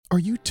Are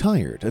you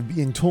tired of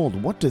being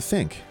told what to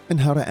think and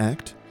how to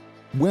act?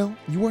 Well,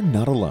 you are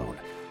not alone.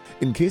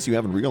 In case you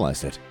haven't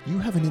realized it, you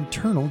have an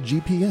internal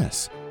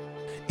GPS.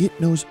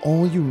 It knows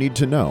all you need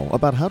to know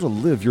about how to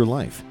live your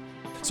life.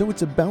 So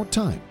it's about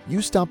time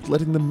you stopped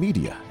letting the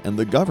media and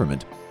the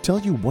government tell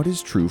you what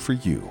is true for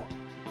you.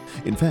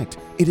 In fact,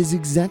 it is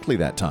exactly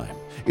that time.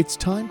 It's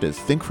time to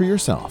think for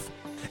yourself.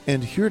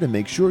 And here to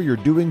make sure you're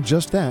doing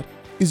just that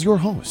is your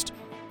host,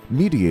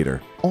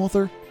 mediator,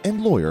 author,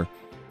 and lawyer,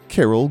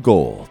 Carol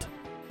Gold.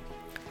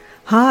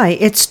 Hi,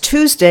 it's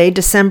Tuesday,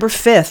 December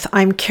 5th.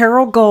 I'm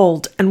Carol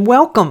Gold, and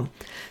welcome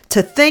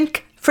to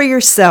Think for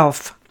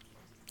Yourself.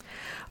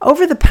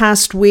 Over the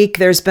past week,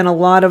 there's been a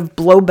lot of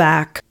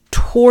blowback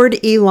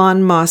toward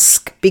Elon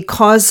Musk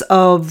because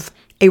of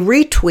a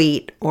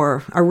retweet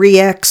or a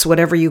re-X,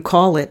 whatever you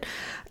call it,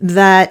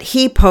 that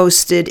he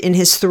posted in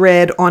his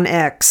thread on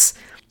X.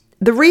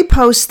 The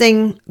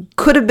reposting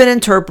could have been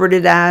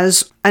interpreted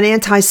as an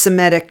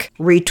anti-Semitic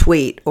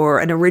retweet or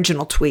an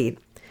original tweet.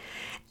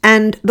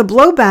 And the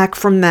blowback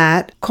from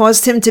that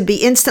caused him to be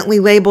instantly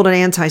labeled an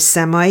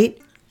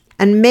anti-Semite,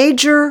 and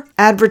major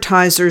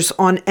advertisers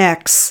on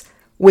X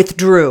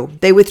withdrew.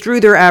 They withdrew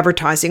their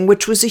advertising,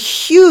 which was a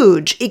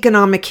huge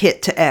economic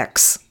hit to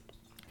X.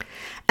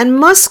 And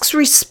Musk's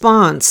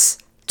response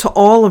to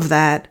all of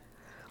that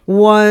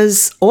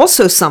was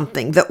also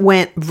something that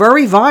went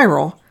very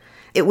viral.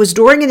 It was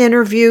during an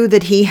interview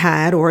that he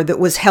had, or that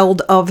was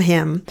held of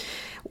him,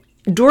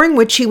 during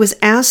which he was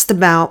asked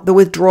about the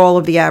withdrawal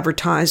of the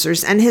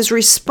advertisers. And his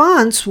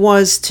response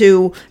was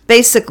to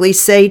basically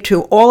say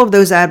to all of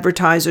those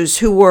advertisers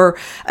who were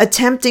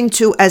attempting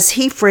to, as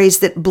he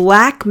phrased it,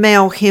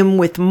 blackmail him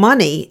with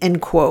money,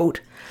 end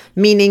quote,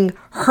 meaning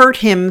hurt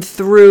him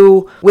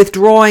through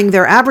withdrawing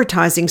their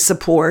advertising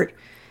support.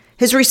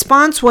 His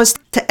response was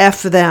to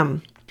F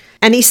them.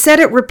 And he said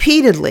it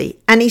repeatedly,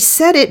 and he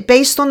said it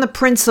based on the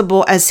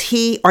principle, as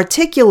he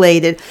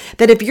articulated,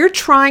 that if you're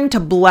trying to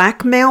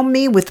blackmail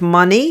me with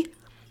money,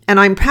 and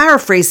I'm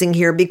paraphrasing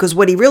here because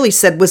what he really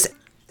said was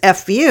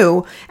F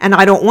you, and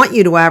I don't want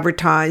you to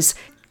advertise,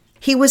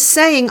 he was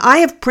saying, I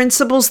have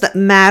principles that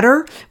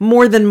matter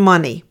more than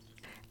money.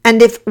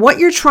 And if what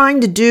you're trying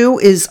to do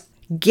is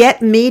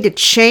get me to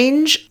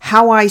change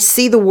how I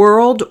see the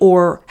world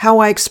or how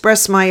I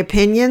express my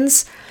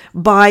opinions,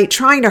 by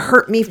trying to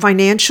hurt me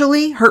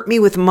financially, hurt me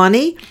with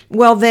money,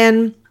 well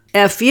then,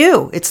 F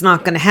you, it's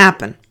not going to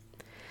happen.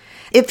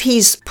 If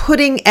he's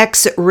putting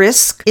X at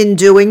risk in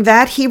doing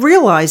that, he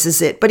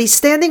realizes it, but he's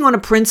standing on a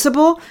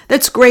principle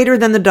that's greater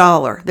than the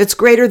dollar, that's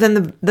greater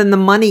than the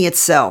money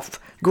itself,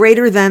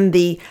 greater than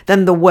the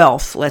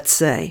wealth, let's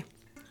say.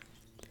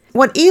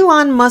 What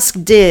Elon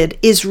Musk did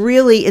is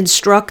really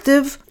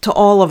instructive to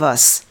all of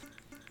us.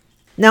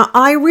 Now,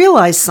 I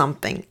realize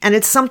something, and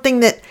it's something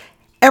that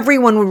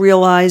everyone would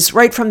realize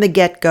right from the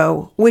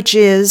get-go, which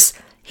is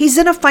he's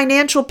in a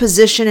financial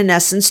position in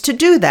essence to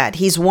do that.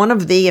 He's one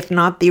of the, if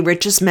not the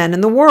richest men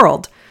in the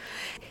world.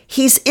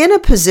 He's in a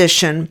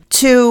position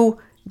to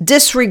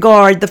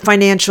disregard the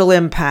financial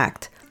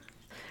impact.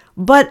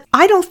 But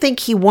I don't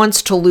think he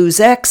wants to lose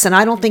X, and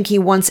I don't think he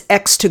wants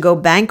X to go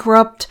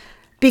bankrupt,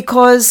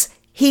 because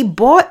he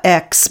bought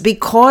X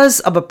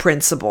because of a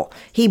principle.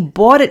 He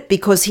bought it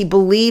because he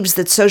believes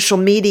that social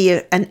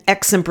media, and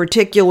X in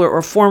particular,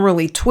 or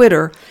formerly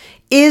Twitter,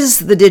 is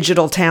the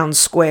digital town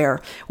square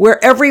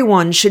where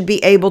everyone should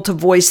be able to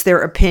voice their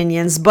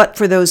opinions, but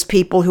for those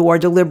people who are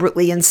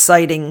deliberately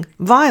inciting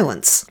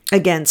violence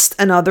against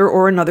another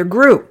or another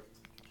group.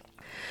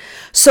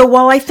 So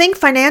while I think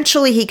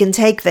financially he can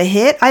take the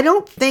hit, I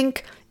don't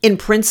think in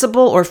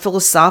principle or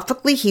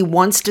philosophically he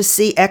wants to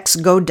see X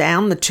go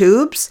down the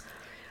tubes.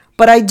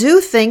 But I do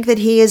think that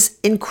he is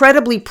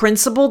incredibly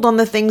principled on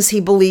the things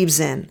he believes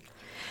in.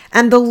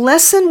 And the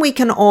lesson we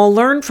can all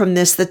learn from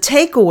this, the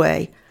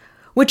takeaway,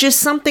 which is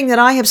something that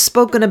I have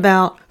spoken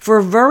about for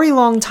a very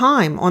long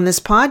time on this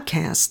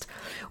podcast,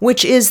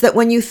 which is that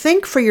when you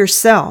think for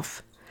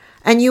yourself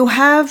and you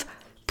have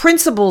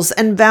principles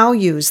and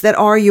values that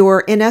are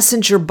in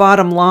essence, your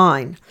bottom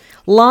line,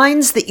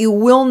 lines that you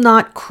will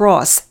not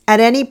cross at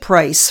any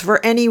price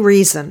for any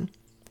reason,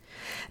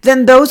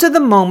 then those are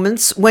the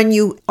moments when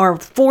you are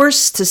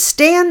forced to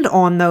stand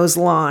on those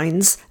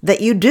lines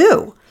that you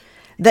do,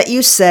 that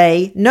you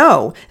say,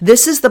 no,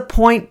 this is the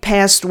point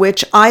past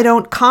which I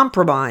don't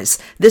compromise.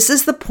 This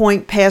is the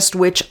point past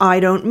which I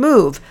don't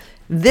move.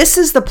 This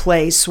is the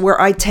place where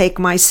I take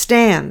my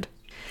stand.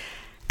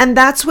 And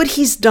that's what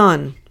he's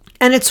done.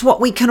 And it's what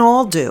we can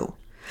all do.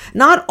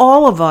 Not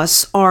all of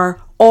us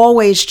are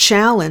always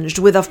challenged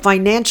with a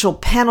financial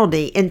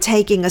penalty in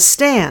taking a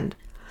stand.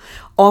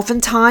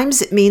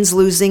 Oftentimes, it means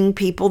losing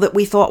people that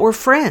we thought were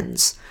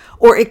friends,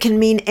 or it can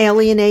mean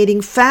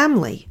alienating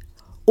family,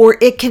 or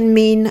it can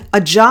mean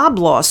a job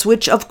loss,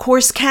 which of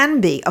course can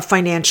be a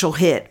financial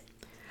hit.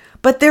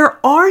 But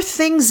there are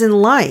things in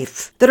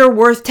life that are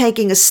worth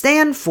taking a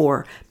stand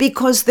for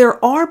because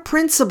there are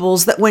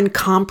principles that when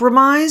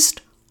compromised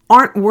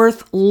aren't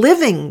worth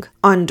living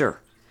under.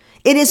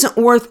 It isn't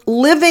worth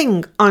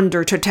living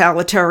under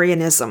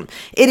totalitarianism.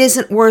 It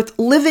isn't worth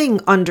living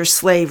under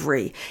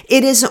slavery.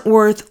 It isn't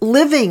worth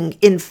living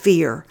in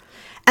fear.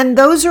 And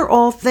those are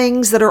all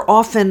things that are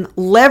often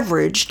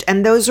leveraged,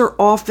 and those are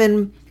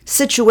often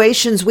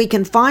situations we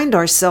can find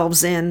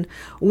ourselves in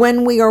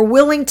when we are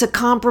willing to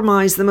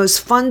compromise the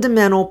most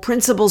fundamental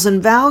principles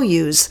and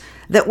values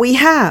that we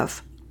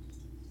have.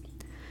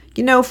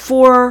 You know,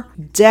 for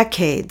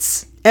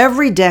decades,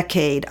 every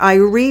decade, I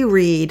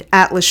reread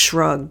Atlas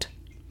Shrugged.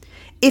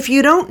 If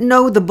you don't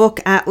know the book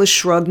Atlas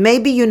Shrugged,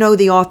 maybe you know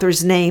the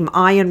author's name,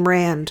 Ayn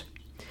Rand.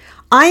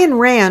 Ayn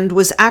Rand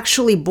was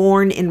actually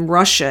born in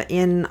Russia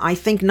in, I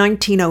think,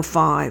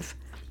 1905.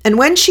 And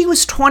when she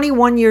was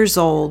 21 years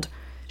old,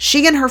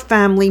 she and her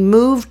family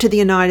moved to the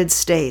United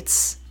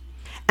States.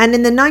 And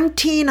in the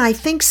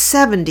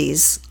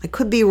 70s, I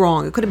could be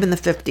wrong, it could have been the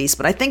 50s,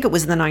 but I think it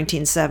was in the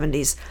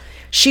 1970s,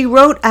 she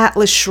wrote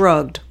Atlas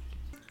Shrugged.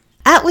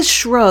 Atlas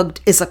Shrugged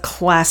is a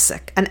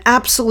classic, an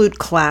absolute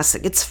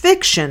classic. It's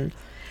fiction,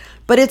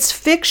 but it's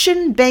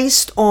fiction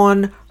based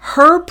on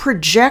her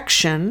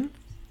projection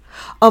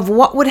of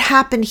what would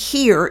happen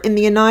here in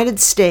the United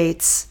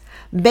States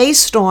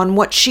based on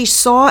what she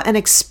saw and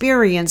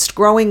experienced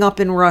growing up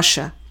in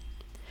Russia.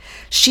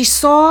 She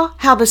saw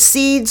how the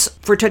seeds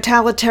for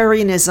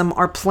totalitarianism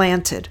are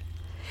planted,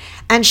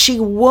 and she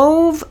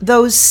wove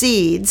those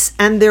seeds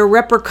and their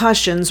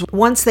repercussions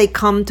once they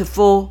come to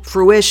full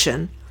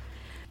fruition.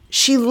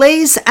 She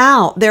lays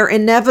out their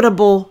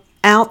inevitable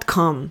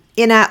outcome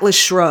in Atlas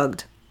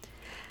Shrugged.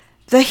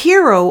 The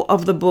hero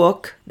of the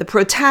book, the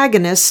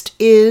protagonist,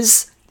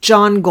 is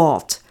John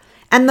Galt.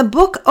 And the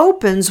book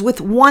opens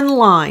with one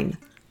line.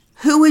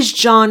 Who is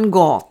John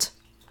Galt?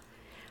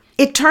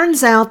 It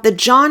turns out that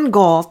John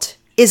Galt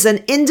is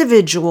an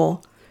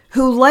individual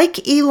who,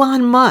 like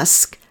Elon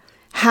Musk,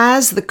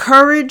 has the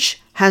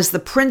courage, has the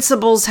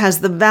principles, has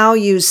the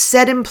values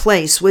set in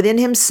place within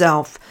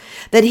himself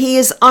that he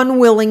is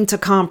unwilling to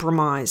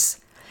compromise.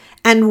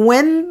 And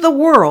when the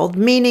world,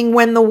 meaning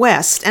when the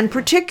West, and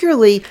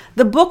particularly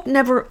the book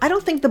I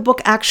don't think the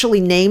book actually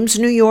names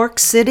New York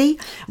City,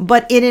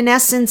 but it in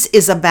essence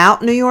is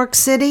about New York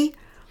City,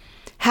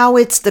 how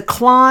its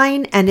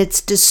decline and its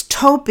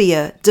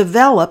dystopia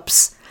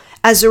develops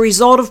as a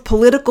result of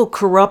political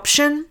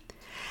corruption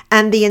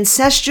and the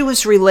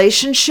incestuous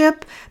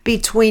relationship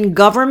between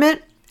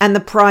government and the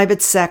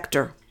private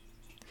sector.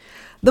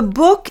 The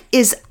book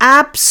is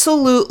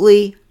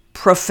absolutely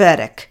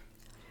prophetic.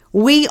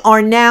 We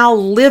are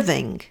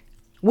living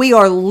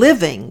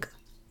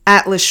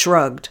Atlas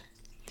Shrugged.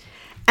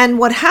 And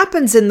what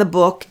happens in the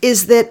book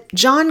is that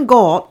John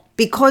Galt,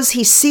 because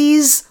he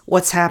sees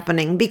what's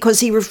happening, because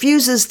he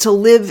refuses to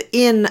live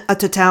in a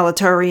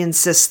totalitarian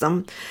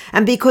system,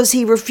 and because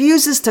he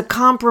refuses to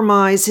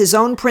compromise his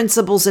own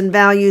principles and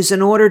values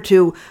in order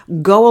to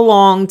go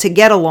along, to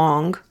get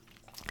along,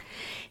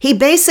 he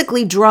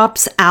basically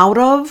drops out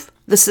of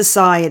the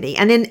society.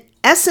 And in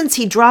essence,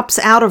 he drops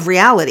out of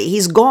reality.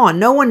 He's gone.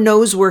 No one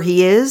knows where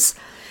he is,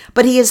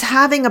 but he is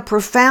having a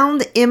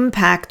profound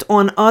impact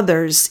on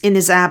others in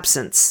his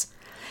absence.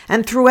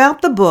 And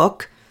throughout the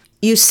book,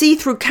 you see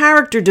through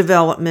character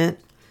development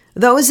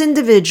those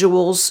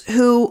individuals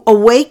who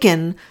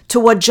awaken to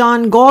what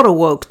John Galt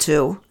awoke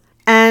to,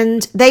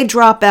 and they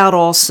drop out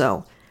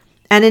also.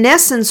 And in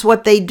essence,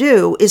 what they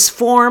do is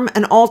form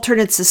an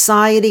alternate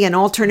society, an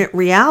alternate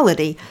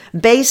reality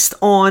based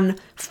on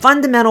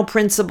fundamental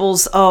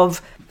principles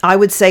of, I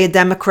would say, a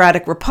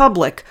democratic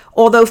republic.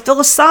 Although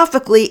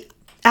philosophically,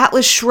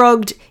 Atlas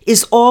Shrugged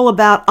is all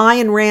about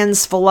Ayn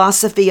Rand's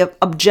philosophy of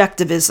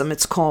objectivism,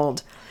 it's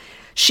called.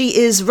 She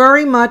is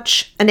very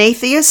much an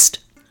atheist.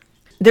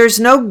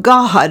 There's no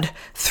God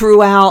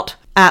throughout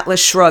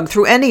Atlas Shrugged,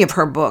 through any of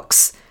her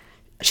books.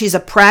 She's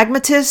a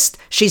pragmatist,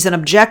 she's an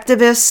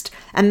objectivist,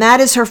 and that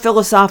is her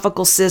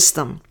philosophical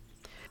system.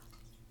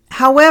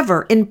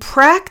 However, in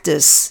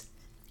practice,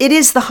 it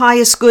is the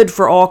highest good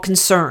for all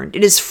concerned.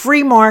 It is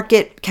free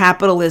market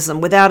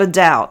capitalism, without a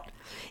doubt.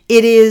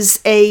 It is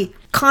a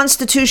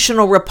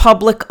constitutional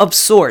republic of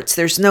sorts.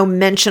 There's no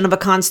mention of a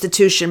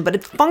constitution, but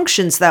it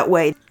functions that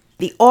way.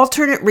 The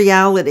alternate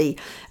reality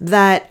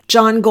that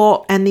John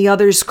Galt and the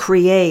others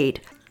create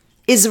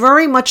is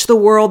very much the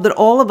world that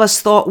all of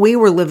us thought we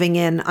were living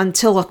in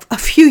until a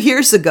few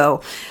years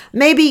ago.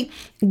 Maybe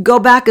go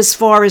back as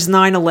far as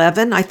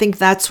 9/11. I think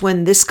that's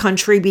when this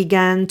country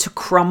began to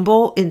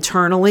crumble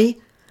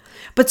internally.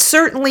 But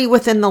certainly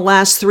within the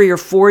last 3 or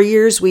 4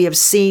 years, we have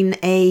seen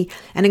an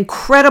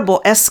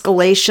incredible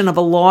escalation of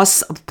a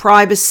loss of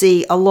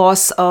privacy, a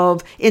loss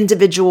of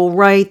individual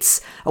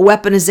rights, a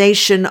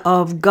weaponization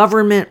of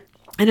government,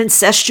 an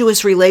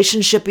incestuous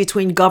relationship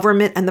between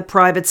government and the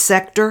private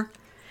sector.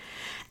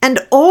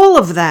 And all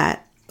of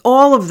that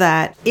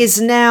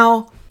is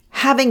now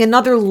having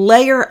another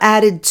layer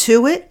added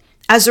to it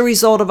as a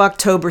result of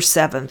October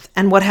 7th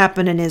and what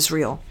happened in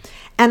Israel.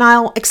 And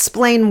I'll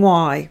explain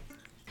why.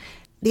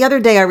 The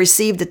other day I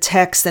received a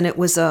text, and it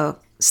was a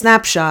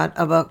snapshot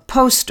of a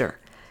poster.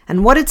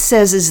 And what it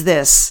says is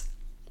this: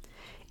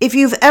 if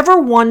you've ever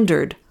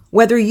wondered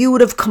whether you would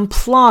have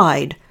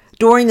complied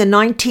during the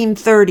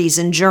 1930s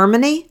in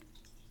Germany,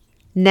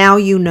 now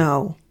you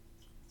know.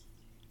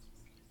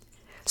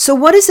 So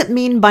what does it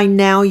mean by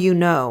now you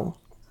know?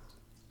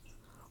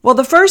 Well,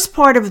 the first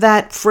part of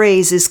that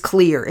phrase is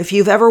clear. If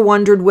you've ever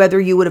wondered whether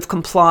you would have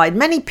complied,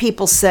 many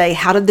people say,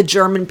 how did the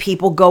German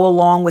people go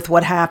along with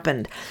what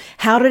happened?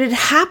 How did it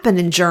happen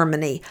in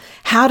Germany?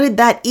 How did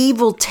that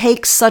evil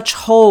take such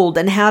hold?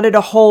 And how did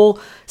a whole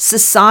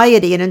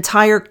society, an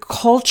entire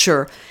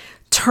culture,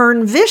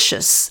 turn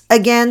vicious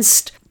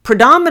against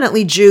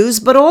predominantly Jews,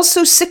 but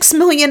also 6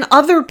 million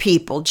other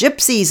people,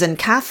 gypsies and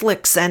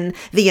Catholics and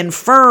the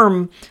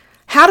infirm?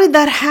 How did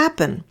that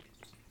happen?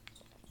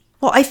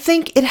 Well, I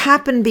think it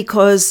happened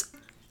because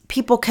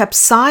people kept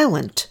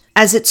silent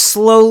as it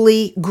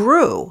slowly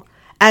grew,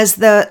 as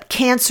the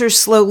cancer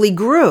slowly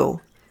grew,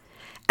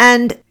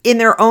 and in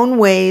their own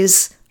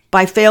ways,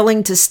 by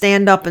failing to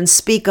stand up and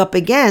speak up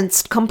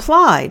against,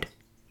 complied.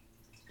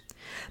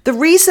 The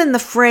reason the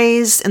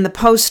phrase in the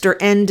poster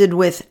ended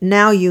with,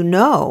 now you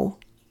know,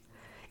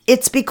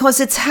 it's because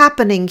it's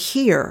happening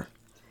here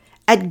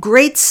at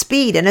great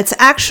speed, and it's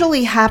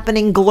actually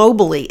happening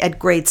globally at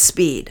great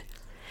speed.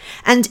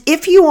 And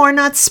if you are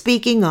not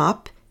speaking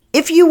up,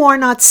 if you are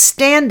not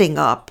standing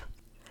up,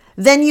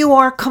 then you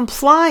are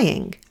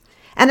complying.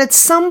 And at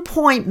some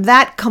point,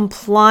 that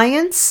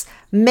compliance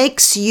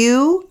makes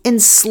you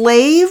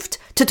enslaved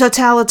to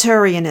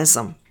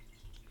totalitarianism,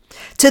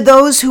 to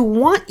those who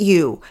want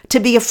you to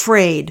be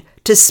afraid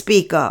to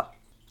speak up.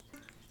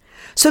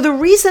 So the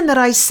reason that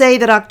I say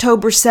that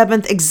October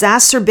 7th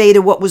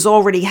exacerbated what was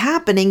already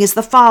happening is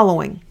the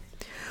following.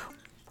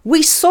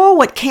 We saw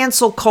what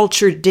cancel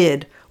culture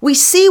did. We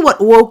see what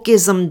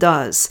wokeism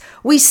does.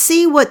 We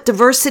see what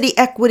diversity,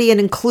 equity, and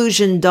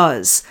inclusion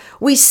does.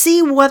 We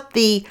see what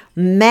the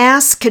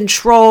mass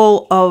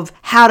control of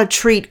how to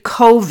treat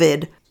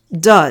COVID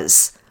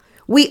does.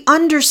 We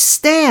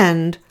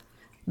understand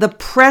the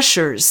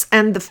pressures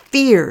and the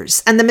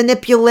fears and the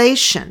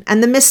manipulation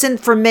and the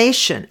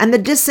misinformation and the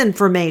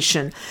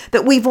disinformation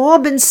that we've all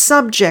been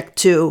subject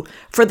to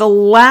for the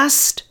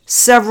last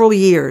several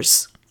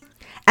years.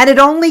 And it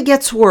only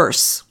gets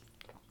worse.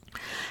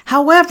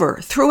 However,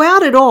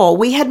 throughout it all,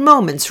 we had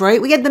moments,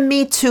 right? We had the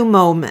Me Too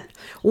moment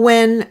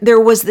when there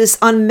was this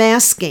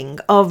unmasking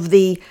of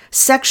the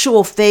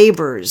sexual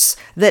favors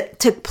that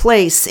took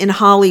place in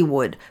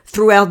Hollywood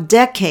throughout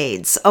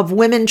decades of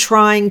women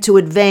trying to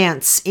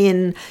advance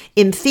in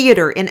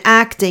theater, in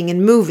acting,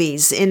 in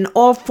movies, in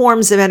all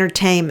forms of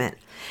entertainment.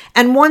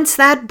 And once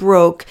that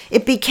broke,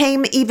 it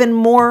became even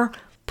more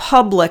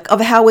public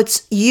of how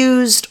it's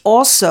used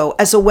also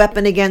as a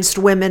weapon against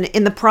women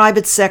in the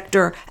private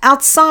sector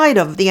outside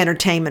of the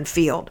entertainment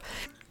field.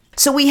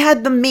 So we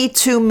had the Me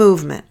Too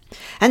movement.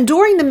 And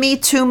during the Me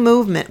Too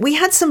movement, we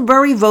had some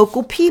very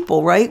vocal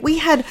people, right? We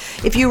had,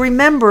 if you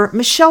remember,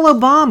 Michelle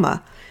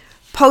Obama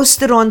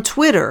posted on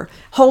Twitter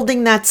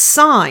holding that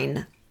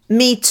sign,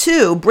 Me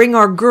Too, bring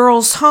our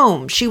girls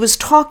home. She was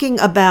talking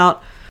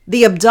about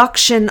the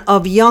abduction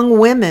of young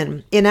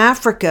women in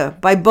Africa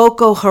by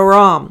Boko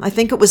Haram. I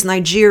think it was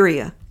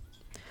Nigeria.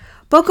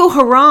 Boko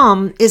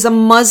Haram is a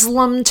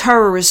Muslim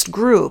terrorist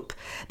group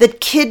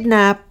that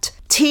kidnapped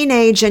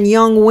teenage and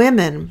young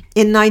women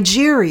in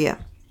Nigeria.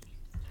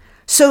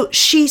 So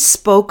she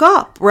spoke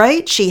up,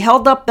 right? She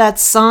held up that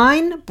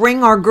sign,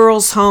 bring our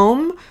girls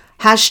home,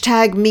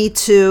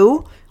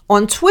 #MeToo,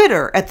 on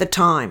Twitter at the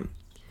time.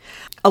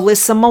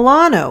 Alyssa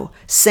Milano,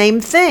 same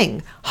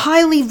thing,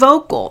 highly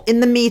vocal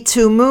in the Me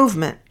Too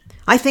movement.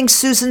 I think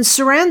Susan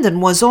Sarandon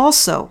was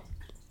also.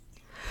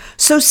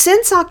 So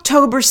since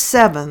October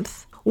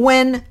 7th,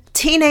 when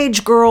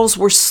teenage girls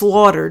were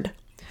slaughtered,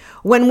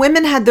 when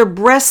women had their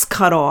breasts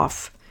cut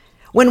off,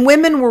 when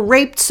women were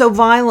raped so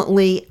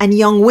violently and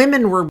young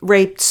women were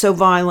raped so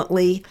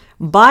violently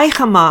by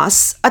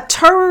Hamas, a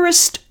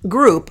terrorist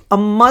group, a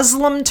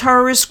Muslim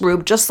terrorist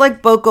group, just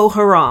like Boko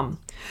Haram,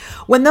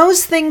 when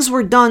those things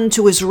were done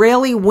to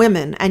Israeli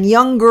women and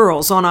young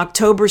girls on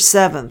October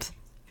 7th,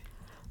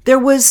 there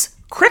was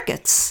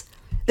crickets.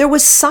 There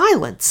was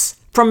silence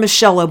from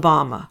Michelle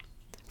Obama,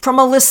 from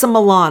Alyssa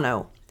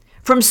Milano,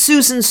 from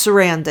Susan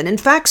Sarandon. In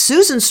fact,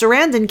 Susan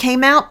Sarandon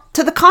came out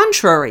to the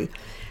contrary.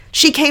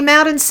 She came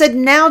out and said,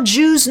 now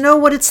Jews know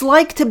what it's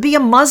like to be a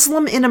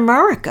Muslim in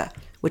America,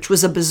 which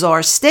was a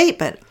bizarre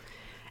statement,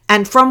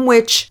 and from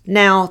which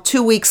now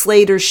 2 weeks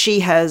later she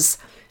has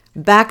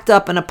backed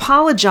up and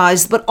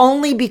apologized, but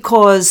only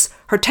because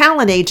her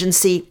talent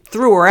agency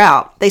threw her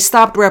out. They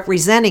stopped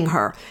representing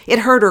her. It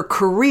hurt her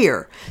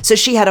career. So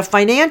she had a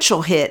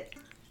financial hit.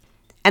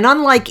 And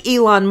unlike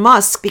Elon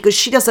Musk, because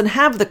she doesn't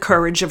have the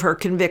courage of her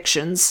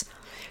convictions,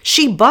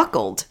 she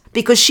buckled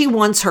because she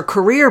wants her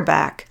career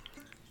back.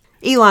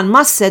 Elon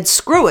Musk said,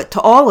 screw it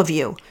to all of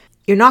you.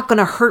 You're not going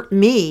to hurt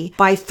me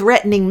by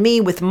threatening me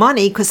with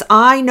money because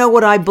I know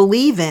what I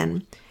believe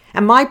in.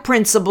 And my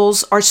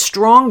principles are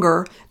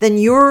stronger than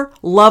your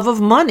love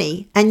of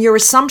money and your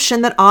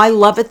assumption that I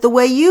love it the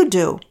way you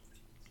do.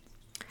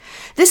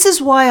 This is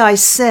why I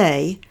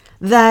say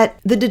that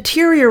the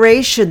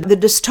deterioration, the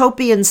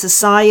dystopian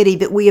society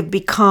that we have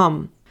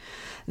become,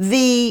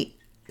 the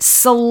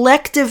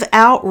selective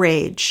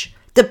outrage,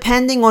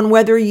 depending on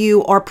whether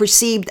you are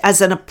perceived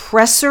as an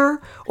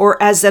oppressor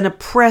or as an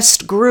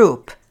oppressed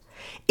group,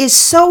 is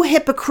so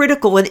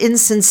hypocritical and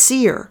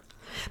insincere.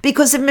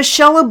 Because if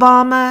Michelle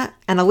Obama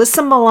and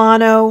Alyssa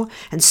Milano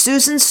and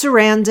Susan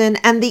Sarandon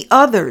and the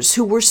others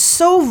who were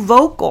so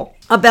vocal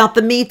about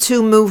the Me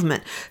Too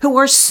movement, who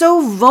are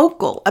so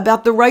vocal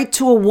about the right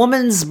to a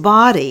woman's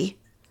body,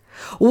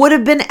 would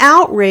have been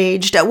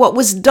outraged at what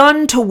was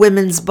done to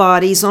women's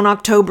bodies on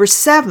October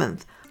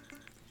 7th.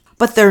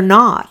 But they're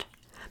not,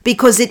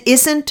 because it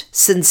isn't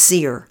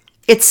sincere,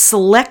 it's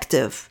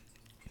selective,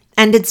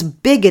 and it's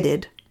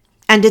bigoted,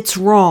 and it's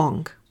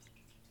wrong.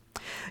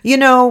 You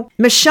know,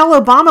 Michelle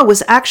Obama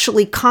was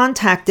actually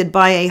contacted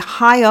by a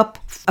high-up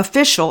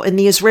official in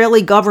the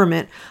Israeli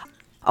government,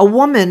 a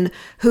woman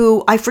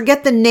who, I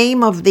forget the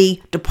name of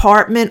the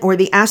department or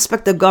the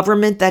aspect of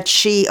government that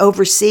she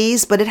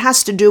oversees, but it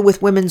has to do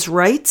with women's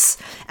rights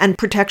and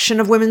protection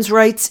of women's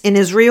rights in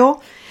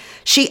Israel.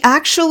 She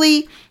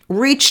actually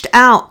reached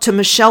out to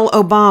Michelle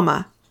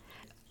Obama.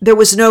 There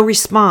was no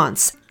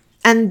response.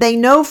 And they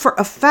know for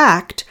a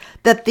fact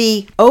that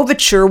the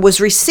overture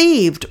was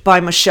received by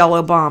Michelle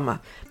Obama.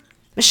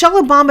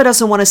 Michelle Obama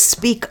doesn't want to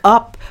speak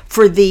up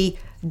for the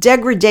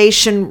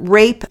degradation,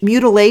 rape,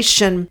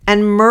 mutilation,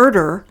 and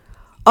murder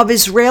of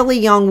Israeli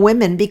young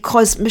women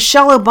because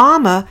Michelle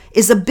Obama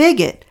is a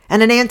bigot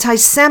and an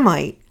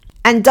anti-Semite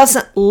and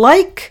doesn't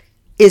like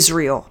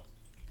Israel,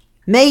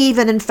 may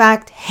even in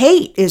fact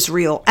hate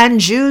Israel and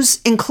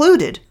Jews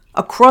included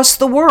across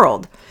the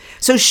world.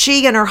 So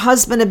she and her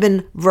husband have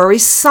been very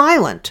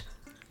silent.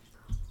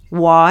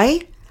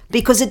 Why?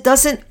 Because it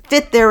doesn't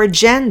fit their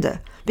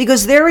agenda.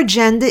 Because their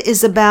agenda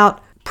is about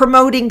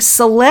promoting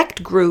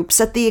select groups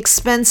at the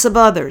expense of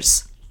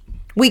others.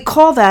 We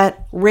call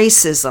that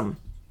racism.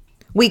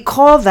 We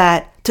call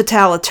that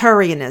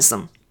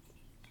totalitarianism.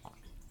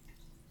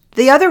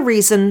 The other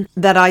reason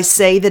that I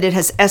say that it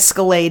has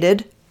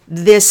escalated,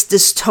 this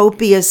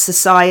dystopia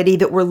society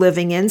that we're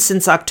living in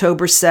since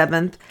October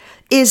 7th,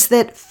 is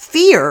that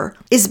fear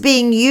is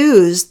being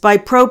used by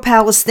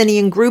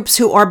pro-Palestinian groups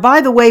who are, by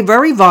the way,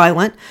 very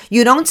violent.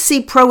 You don't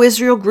see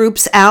pro-Israel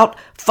groups out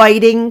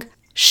fighting,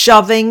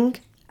 shoving,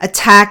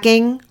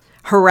 attacking,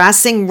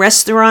 harassing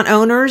restaurant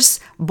owners,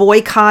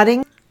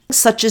 boycotting,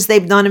 such as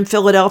they've done in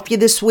Philadelphia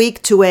this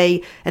week to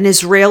an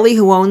Israeli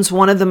who owns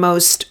one of the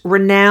most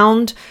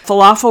renowned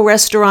falafel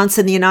restaurants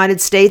in the United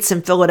States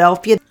in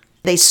Philadelphia.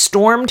 They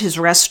stormed his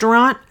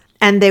restaurant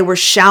and they were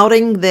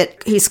shouting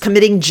that he's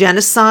committing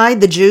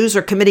genocide. The Jews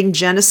are committing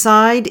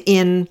genocide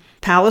in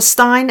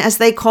Palestine, as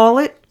they call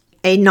it,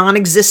 a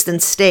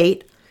non-existent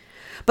state.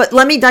 But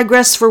let me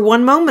digress for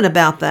one moment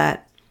about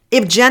that.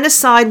 If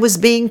genocide was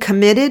being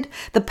committed,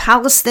 the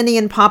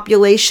Palestinian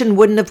population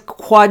wouldn't have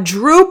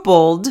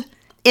quadrupled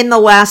in the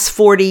last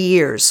 40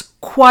 years.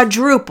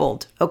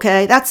 Quadrupled,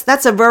 okay?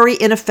 That's a very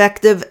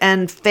ineffective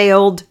and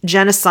failed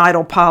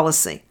genocidal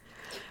policy.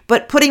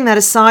 But putting that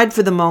aside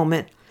for the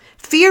moment,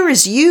 fear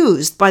is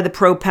used by the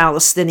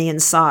pro-Palestinian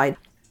side.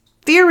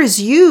 Fear is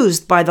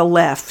used by the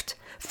left.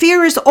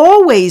 Fear is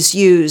always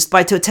used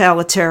by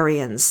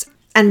totalitarians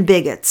and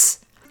bigots.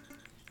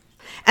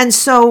 And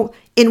so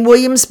in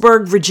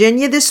Williamsburg,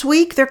 Virginia this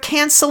week, they're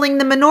canceling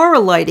the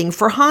menorah lighting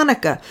for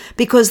Hanukkah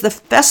because the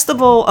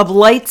Festival of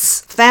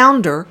Lights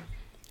founder,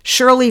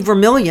 Shirley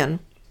Vermillion,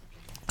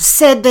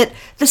 said that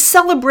the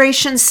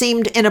celebration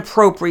seemed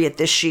inappropriate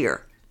this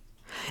year.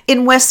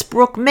 In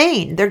Westbrook,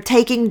 Maine, they're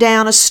taking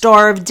down a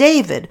Star of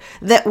David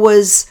that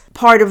was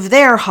part of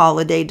their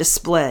holiday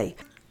display.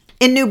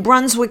 In New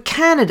Brunswick,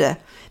 Canada,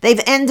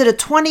 they've ended a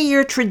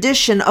 20-year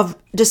tradition of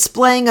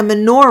displaying a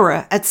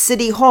menorah at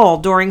City Hall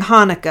during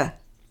Hanukkah.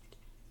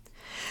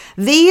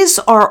 These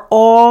are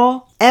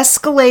all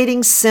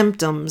escalating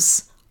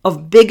symptoms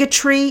of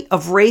bigotry,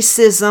 of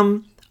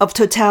racism, of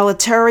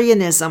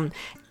totalitarianism,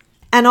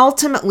 and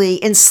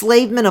ultimately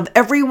enslavement of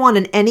everyone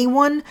and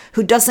anyone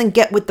who doesn't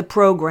get with the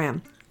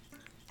program.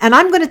 And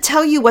I'm going to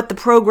tell you what the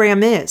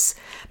program is,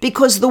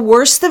 because the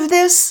worst of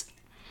this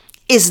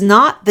is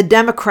not the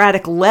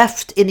Democratic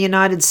left in the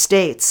United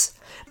States.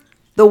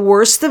 The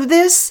worst of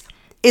this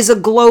is a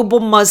global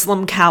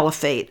Muslim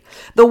caliphate.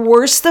 The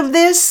worst of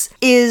this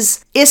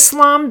is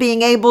Islam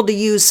being able to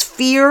use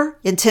fear,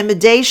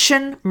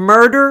 intimidation,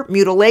 murder,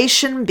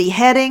 mutilation,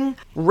 beheading,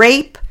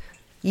 rape,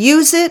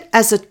 use it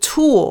as a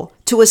tool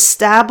to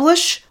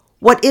establish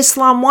what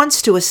Islam wants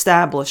to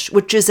establish,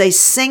 which is a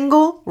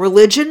single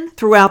religion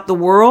throughout the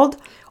world,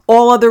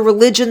 all other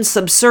religions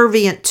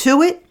subservient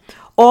to it,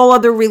 all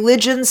other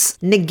religions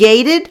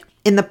negated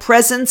in the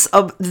presence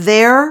of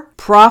their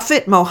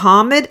prophet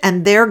Muhammad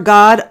and their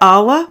God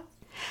Allah,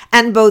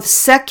 and both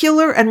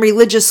secular and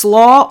religious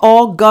law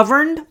all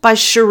governed by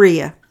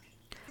Sharia.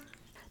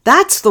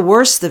 That's the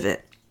worst of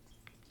it.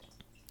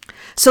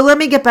 So let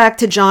me get back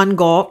to John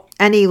Galt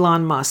and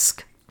Elon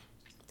Musk.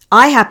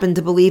 I happen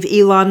to believe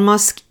Elon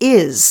Musk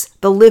is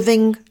the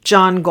living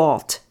John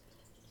Galt.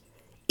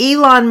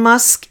 Elon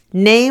Musk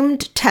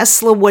named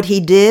Tesla what he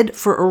did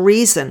for a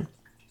reason.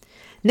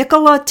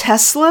 Nikola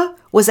Tesla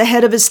was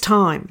ahead of his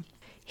time.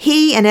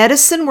 He and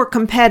Edison were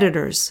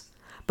competitors,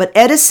 but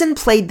Edison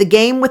played the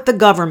game with the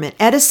government.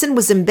 Edison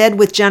was in bed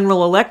with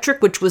General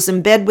Electric, which was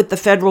in bed with the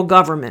federal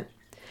government.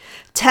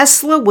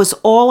 Tesla was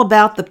all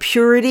about the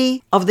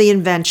purity of the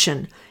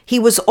invention. He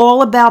was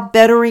all about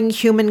bettering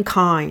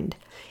humankind.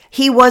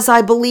 He was,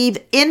 I believe,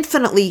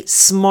 infinitely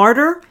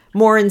smarter,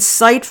 more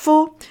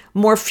insightful,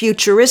 more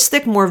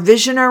futuristic, more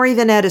visionary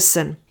than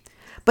Edison.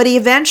 But he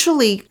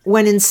eventually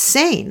went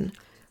insane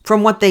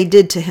from what they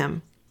did to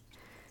him.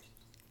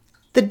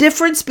 The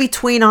difference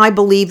between, I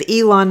believe,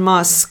 Elon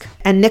Musk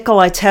and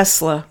Nikola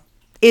Tesla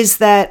is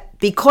that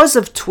because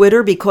of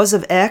Twitter, because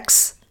of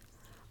X,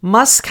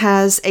 Musk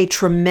has a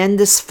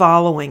tremendous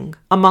following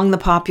among the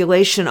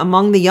population,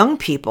 among the young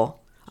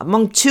people,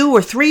 among 2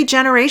 or 3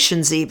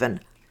 generations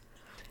even.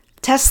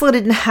 Tesla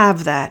didn't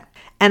have that,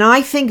 and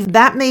I think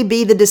that may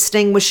be the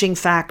distinguishing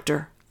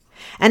factor.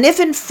 And if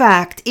in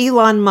fact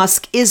Elon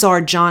Musk is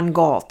our John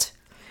Galt,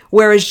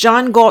 whereas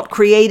John Galt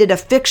created a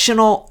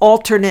fictional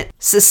alternate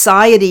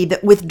society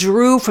that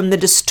withdrew from the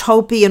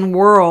dystopian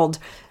world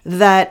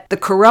that the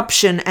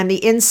corruption and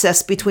the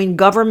incest between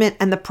government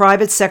and the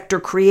private sector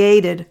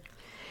created,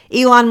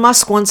 Elon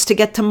Musk wants to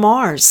get to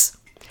Mars.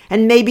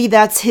 And maybe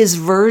that's his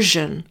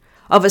version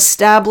of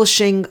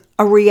establishing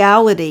a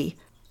reality,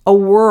 a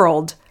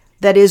world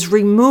that is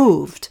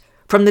removed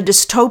from the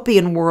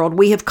dystopian world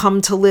we have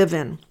come to live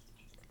in.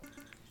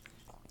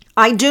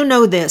 I do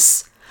know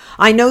this.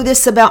 I know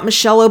this about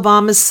Michelle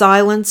Obama's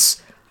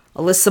silence,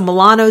 Alyssa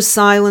Milano's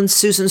silence,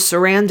 Susan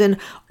Sarandon,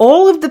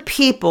 all of the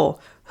people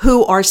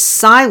who are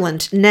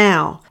silent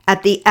now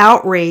at the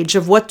outrage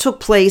of what took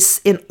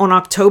place on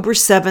October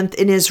 7th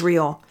in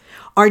Israel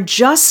are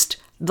just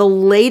the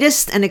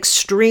latest and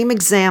extreme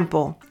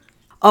example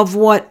of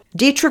what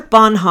Dietrich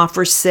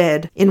Bonhoeffer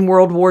said in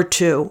World War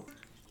II.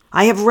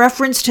 I have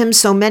referenced him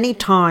so many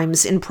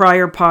times in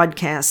prior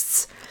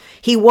podcasts.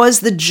 He was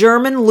the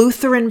German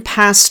Lutheran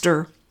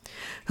pastor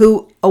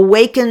who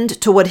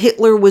awakened to what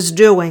Hitler was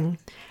doing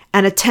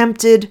and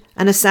attempted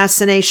an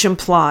assassination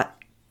plot.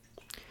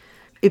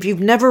 If you've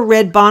never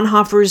read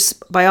Bonhoeffer's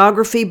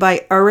biography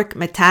by Erich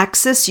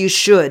Metaxas, you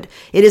should.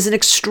 It is an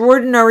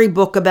extraordinary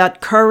book about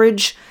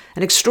courage,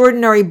 an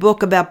extraordinary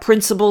book about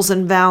principles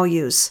and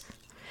values.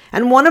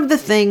 And one of the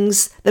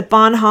things that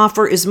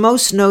Bonhoeffer is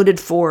most noted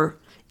for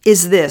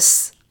is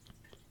this: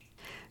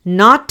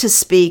 not to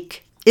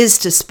speak is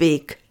to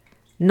speak.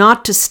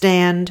 Not to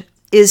stand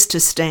is to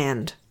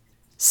stand.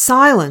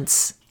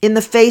 Silence in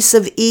the face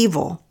of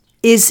evil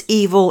is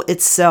evil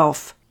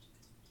itself.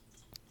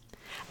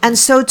 And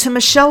so to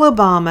Michelle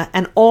Obama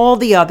and all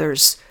the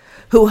others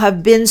who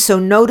have been so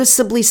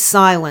noticeably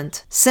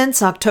silent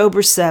since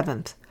October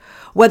 7th,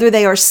 whether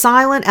they are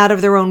silent out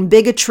of their own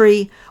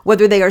bigotry,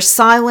 whether they are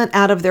silent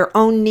out of their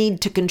own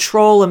need to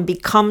control and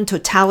become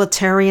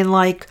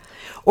totalitarian-like,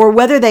 or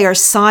whether they are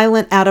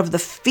silent out of the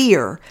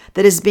fear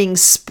that is being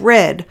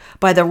spread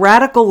by the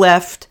radical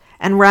left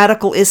and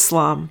radical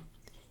Islam,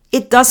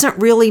 it doesn't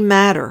really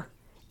matter.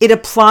 It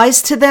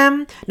applies to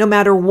them no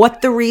matter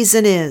what the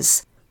reason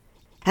is.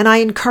 And I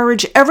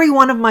encourage every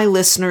one of my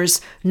listeners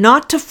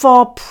not to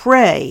fall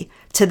prey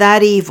to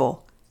that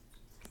evil,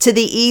 to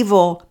the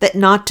evil that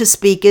not to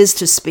speak is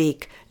to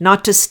speak,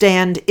 not to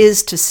stand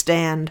is to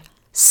stand.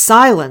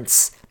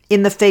 Silence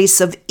in the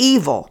face of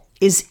evil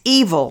is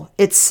evil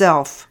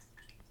itself.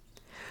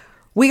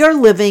 We are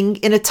living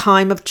in a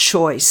time of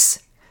choice.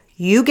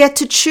 You get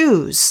to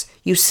choose.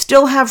 You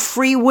still have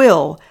free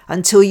will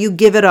until you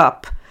give it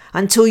up,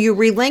 until you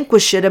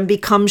relinquish it and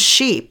become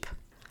sheep.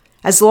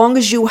 As long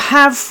as you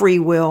have free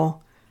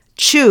will,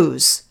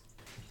 choose.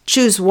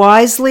 Choose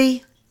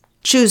wisely,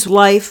 choose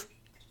life,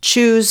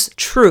 choose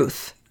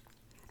truth.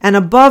 And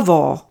above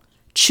all,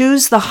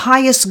 choose the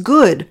highest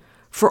good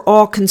for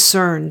all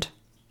concerned.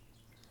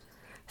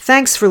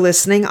 Thanks for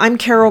listening. I'm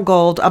Carol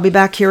Gold. I'll be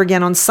back here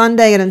again on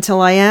Sunday, and until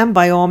I am,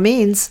 by all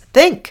means,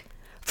 think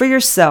for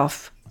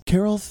yourself.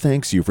 Carol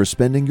thanks you for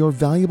spending your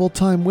valuable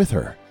time with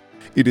her.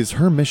 It is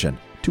her mission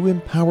to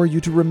empower you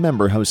to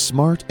remember how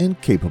smart and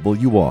capable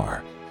you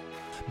are.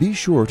 Be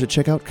sure to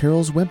check out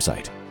Carol's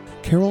website,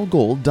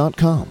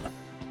 carolgold.com.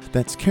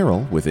 That's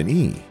Carol with an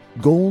E,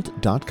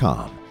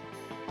 gold.com.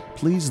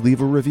 Please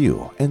leave a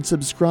review and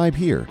subscribe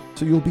here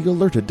so you'll be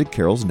alerted to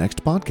Carol's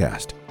next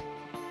podcast.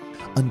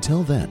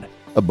 Until then,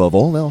 above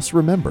all else,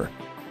 remember,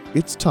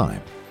 it's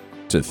time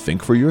to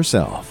think for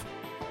yourself.